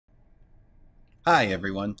Hi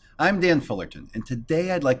everyone, I'm Dan Fullerton, and today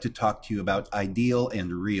I'd like to talk to you about ideal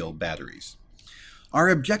and real batteries. Our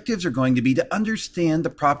objectives are going to be to understand the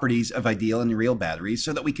properties of ideal and real batteries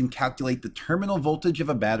so that we can calculate the terminal voltage of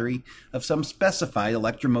a battery of some specified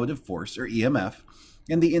electromotive force, or EMF,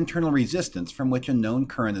 and the internal resistance from which a known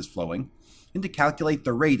current is flowing, and to calculate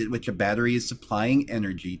the rate at which a battery is supplying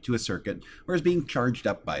energy to a circuit or is being charged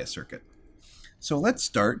up by a circuit. So let's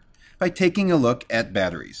start by taking a look at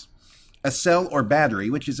batteries. A cell or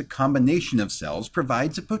battery, which is a combination of cells,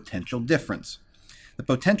 provides a potential difference. The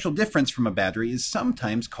potential difference from a battery is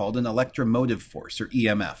sometimes called an electromotive force, or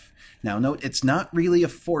EMF. Now note, it's not really a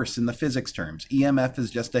force in the physics terms. EMF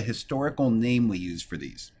is just a historical name we use for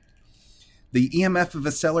these. The EMF of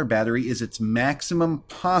a cell or battery is its maximum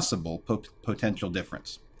possible potential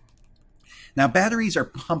difference. Now, batteries are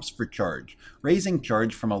pumps for charge, raising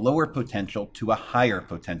charge from a lower potential to a higher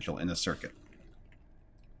potential in a circuit.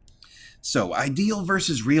 So, ideal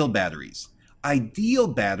versus real batteries. Ideal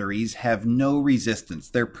batteries have no resistance.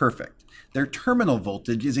 They're perfect. Their terminal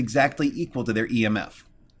voltage is exactly equal to their EMF.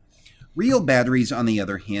 Real batteries, on the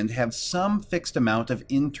other hand, have some fixed amount of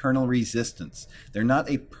internal resistance. They're not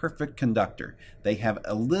a perfect conductor. They have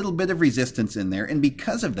a little bit of resistance in there, and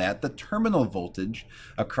because of that, the terminal voltage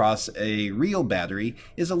across a real battery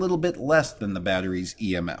is a little bit less than the battery's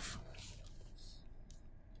EMF.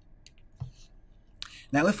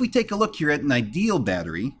 Now, if we take a look here at an ideal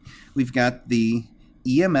battery, we've got the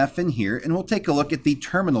EMF in here, and we'll take a look at the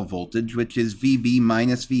terminal voltage, which is VB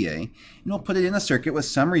minus VA, and we'll put it in a circuit with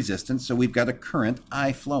some resistance, so we've got a current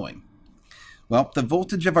I flowing. Well, the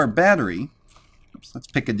voltage of our battery, let's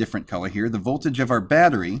pick a different color here, the voltage of our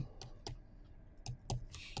battery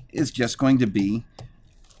is just going to be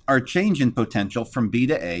our change in potential from B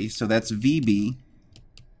to A, so that's VB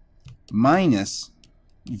minus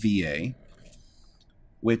VA,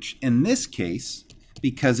 which in this case,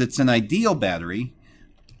 because it's an ideal battery,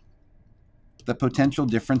 the potential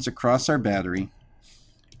difference across our battery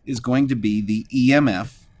is going to be the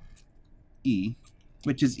EMF, E,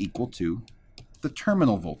 which is equal to the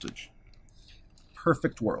terminal voltage.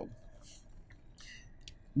 Perfect world.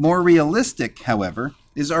 More realistic, however,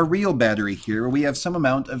 is our real battery here, where we have some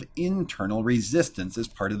amount of internal resistance as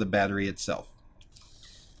part of the battery itself.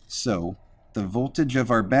 So, the voltage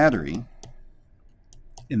of our battery,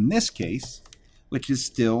 in this case, which is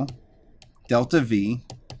still delta V,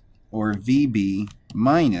 or VB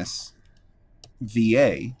minus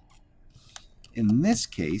VA, in this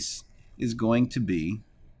case is going to be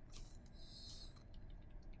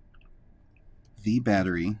V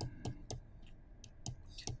battery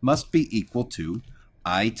must be equal to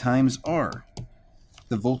I times R,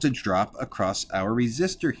 the voltage drop across our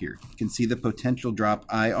resistor here. You can see the potential drop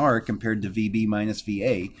IR compared to VB minus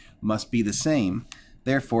VA must be the same.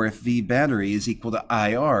 Therefore, if V battery is equal to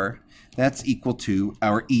IR, that's equal to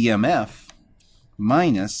our EMF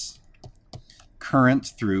minus current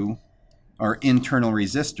through our internal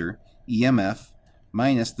resistor, EMF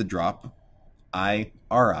minus the drop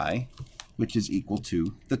IRI, which is equal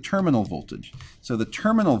to the terminal voltage. So the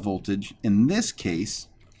terminal voltage in this case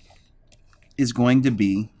is going to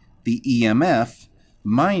be the EMF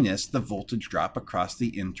minus the voltage drop across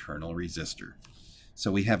the internal resistor. So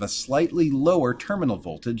we have a slightly lower terminal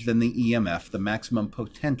voltage than the EMF, the maximum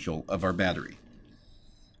potential of our battery.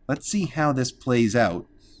 Let's see how this plays out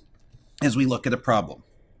as we look at a problem.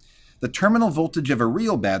 The terminal voltage of a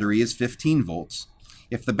real battery is 15 volts.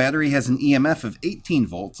 If the battery has an EMF of 18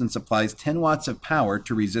 volts and supplies 10 watts of power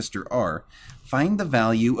to resistor R, find the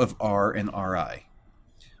value of R and RI.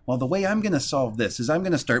 Well, the way I'm going to solve this is I'm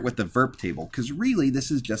going to start with the VERP table, because really this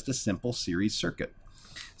is just a simple series circuit.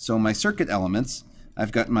 So my circuit elements,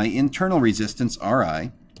 I've got my internal resistance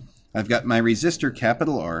Ri, I've got my resistor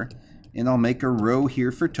capital R, and I'll make a row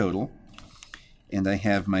here for total, and I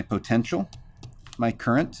have my potential, my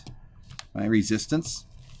current, my resistance,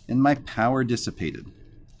 and my power dissipated.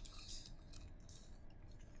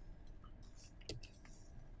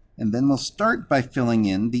 And then we'll start by filling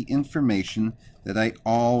in the information that I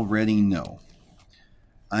already know.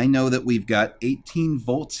 I know that we've got 18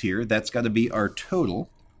 volts here. That's got to be our total.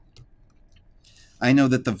 I know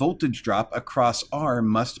that the voltage drop across R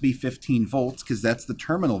must be 15 volts because that's the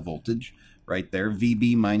terminal voltage right there,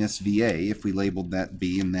 VB minus VA, if we labeled that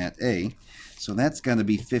B and that A. So that's going to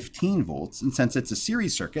be 15 volts. And since it's a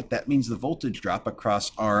series circuit, that means the voltage drop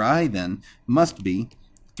across RI then must be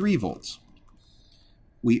 3 volts.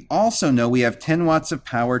 We also know we have 10 watts of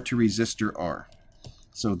power to resistor R.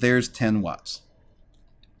 So there's 10 watts.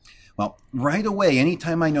 Well, right away,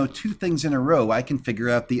 anytime I know two things in a row, I can figure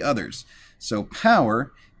out the others. So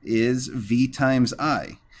power is V times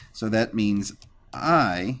I. So that means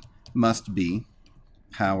I must be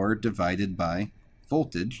power divided by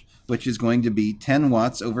voltage, which is going to be 10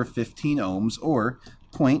 watts over 15 ohms, or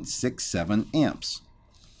 0.67 amps.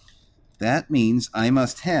 That means I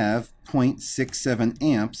must have 0.67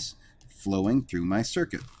 amps flowing through my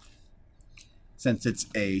circuit. Since it's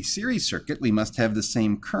a series circuit, we must have the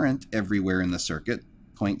same current everywhere in the circuit,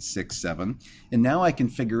 0.67. And now I can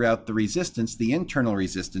figure out the resistance, the internal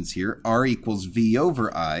resistance here, R equals V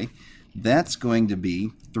over I. That's going to be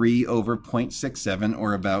 3 over 0.67,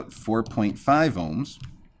 or about 4.5 ohms.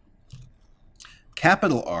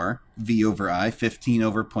 Capital R, V over I, 15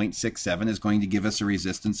 over 0.67, is going to give us a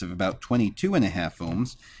resistance of about 22.5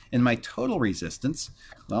 ohms. And my total resistance,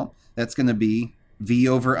 well, that's going to be V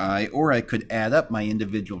over I, or I could add up my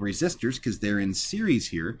individual resistors because they're in series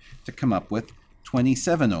here to come up with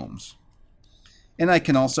 27 ohms. And I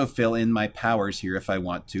can also fill in my powers here if I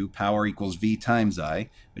want to. Power equals V times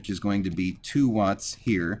I, which is going to be 2 watts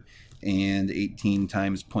here, and 18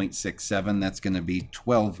 times 0.67, that's going to be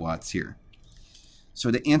 12 watts here.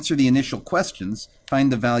 So to answer the initial questions,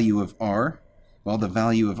 find the value of R. Well, the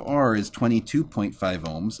value of R is 22.5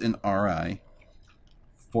 ohms, and Ri,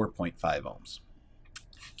 4.5 ohms.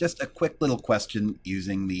 Just a quick little question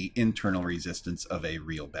using the internal resistance of a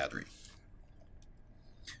real battery.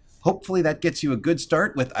 Hopefully that gets you a good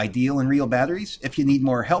start with ideal and real batteries. If you need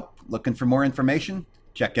more help, looking for more information,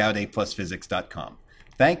 check out aplusphysics.com.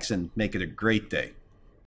 Thanks, and make it a great day.